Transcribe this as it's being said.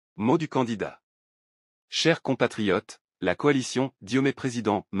Mot du candidat. Chers compatriotes, la coalition Diomaye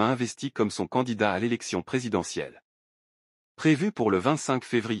président m'a investi comme son candidat à l'élection présidentielle. Prévue pour le 25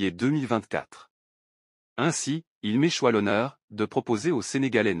 février 2024. Ainsi, il m'échoit l'honneur de proposer aux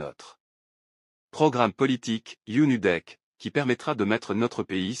Sénégalais notre programme politique, UNUDEC, qui permettra de mettre notre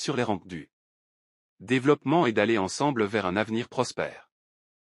pays sur les rampes du développement et d'aller ensemble vers un avenir prospère.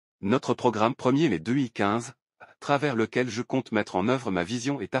 Notre programme 1er mai 2015, à travers lequel je compte mettre en œuvre ma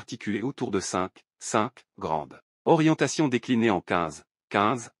vision, est articulé autour de 5 grandes orientations déclinées en 15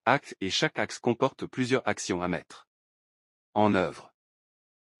 axes, et chaque axe comporte plusieurs actions à mettre en œuvre.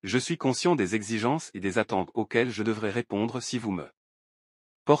 Je suis conscient des exigences et des attentes auxquelles je devrais répondre si vous me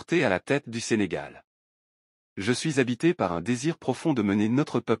portez à la tête du Sénégal. Je suis habité par un désir profond de mener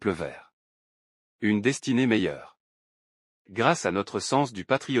notre peuple vers une destinée meilleure. Grâce à notre sens du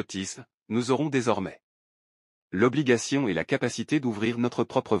patriotisme, nous aurons désormais l'obligation et la capacité d'ouvrir notre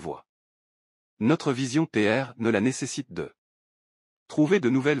propre voie. Notre vision PR ne la nécessite de trouver de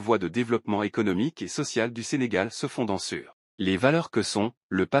nouvelles voies de développement économique et social du Sénégal se fondant sur les valeurs que sont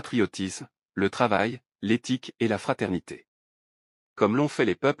le patriotisme, le travail, l'éthique et la fraternité. Comme l'ont fait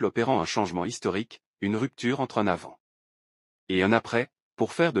les peuples opérant un changement historique, une rupture entre un avant et un après,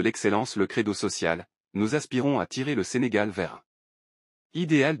 pour faire de l'excellence le credo social, nous aspirons à tirer le Sénégal vers un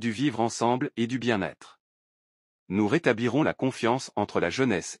idéal du vivre ensemble et du bien-être. Nous rétablirons la confiance entre la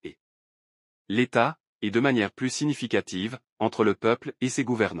jeunesse et l'État, et de manière plus significative, entre le peuple et ses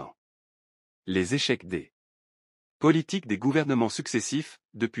gouvernants. Les échecs des politiques des gouvernements successifs,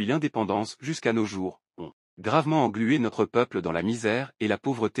 depuis l'indépendance jusqu'à nos jours, ont gravement englué notre peuple dans la misère et la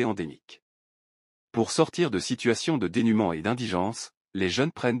pauvreté endémique. Pour sortir de situations de dénuement et d'indigence, les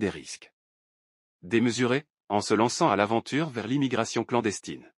jeunes prennent des risques démesurés, en se lançant à l'aventure vers l'immigration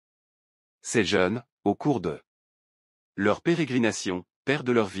clandestine. Ces jeunes, au cours de leur pérégrination, perdent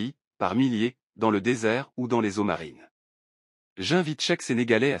leur vie, par milliers, dans le désert ou dans les eaux marines. J'invite chaque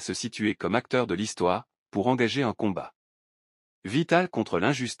Sénégalais à se situer comme acteur de l'histoire, pour engager un combat vital contre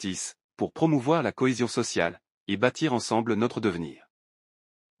l'injustice, pour promouvoir la cohésion sociale, et bâtir ensemble notre devenir.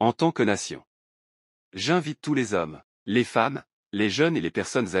 En tant que nation, j'invite tous les hommes, les femmes, les jeunes et les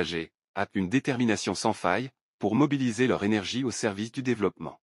personnes âgées, à une détermination sans faille, pour mobiliser leur énergie au service du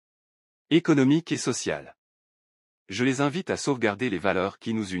développement économique et social. Je les invite à sauvegarder les valeurs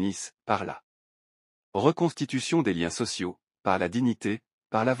qui nous unissent, par la reconstitution des liens sociaux, par la dignité,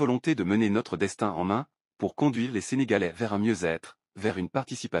 par la volonté de mener notre destin en main, pour conduire les Sénégalais vers un mieux-être, vers une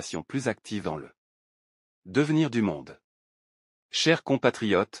participation plus active dans le devenir du monde. Chers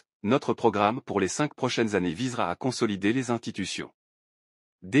compatriotes, notre programme pour les 5 prochaines années visera à consolider les institutions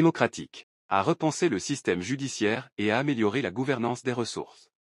démocratiques, à repenser le système judiciaire et à améliorer la gouvernance des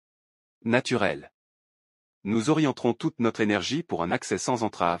ressources naturelles. Nous orienterons toute notre énergie pour un accès sans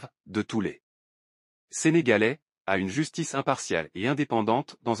entrave, de tous les Sénégalais, à une justice impartiale et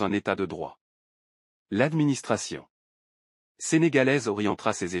indépendante dans un état de droit. L'administration sénégalaise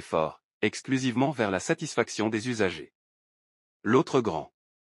orientera ses efforts, exclusivement vers la satisfaction des usagers. L'autre grand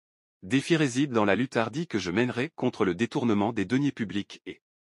défi réside dans la lutte hardie que je mènerai contre le détournement des deniers publics et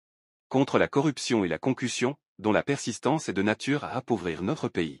contre la corruption et la concussion, dont la persistance est de nature à appauvrir notre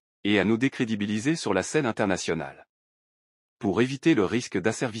pays, et à nous décrédibiliser sur la scène internationale. Pour éviter le risque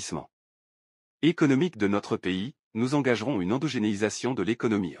d'asservissement économique de notre pays, nous engagerons une endogénéisation de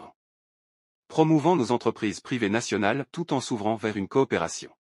l'économie en promouvant nos entreprises privées nationales tout en s'ouvrant vers une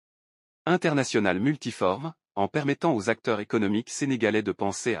coopération internationale multiforme, en permettant aux acteurs économiques sénégalais de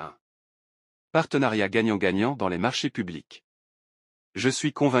penser à un partenariat gagnant-gagnant dans les marchés publics. Je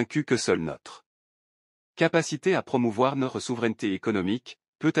suis convaincu que seule notre capacité à promouvoir notre souveraineté économique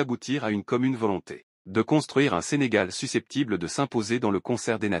peut aboutir à une commune volonté de construire un Sénégal susceptible de s'imposer dans le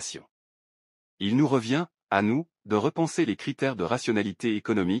concert des nations. Il nous revient, à nous, de repenser les critères de rationalité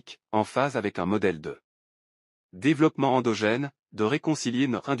économique, en phase avec un modèle de développement endogène, de réconcilier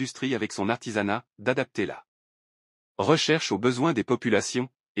notre industrie avec son artisanat, d'adapter la recherche aux besoins des populations,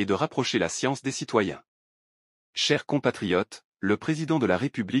 et de rapprocher la science des citoyens. Chers compatriotes, le président de la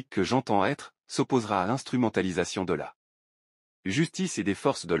République que j'entends être, s'opposera à l'instrumentalisation de la justice et des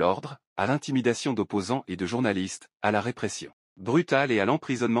forces de l'ordre, à l'intimidation d'opposants et de journalistes, à la répression brutale et à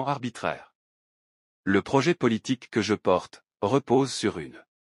l'emprisonnement arbitraire. Le projet politique que je porte repose sur une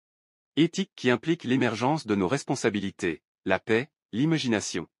éthique qui implique l'émergence de nos responsabilités, la paix,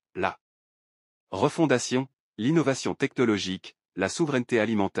 l'imagination, la refondation, l'innovation technologique, la souveraineté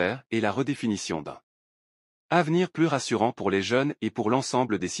alimentaire et la redéfinition d'un avenir plus rassurant pour les jeunes et pour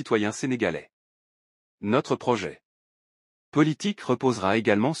l'ensemble des citoyens sénégalais. Notre projet politique reposera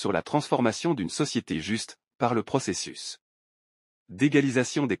également sur la transformation d'une société juste, par le processus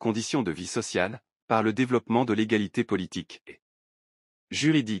d'égalisation des conditions de vie sociale, par le développement de l'égalité politique et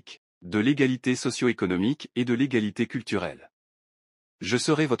juridique, de l'égalité socio-économique et de l'égalité culturelle. Je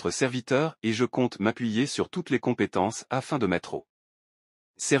serai votre serviteur et je compte m'appuyer sur toutes les compétences afin de mettre au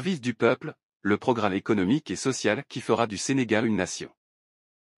service du peuple, le programme économique et social qui fera du Sénégal une nation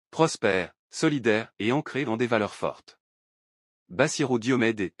prospère, solidaire et ancrée dans des valeurs fortes. Bassirou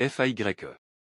Diomaye des Faye.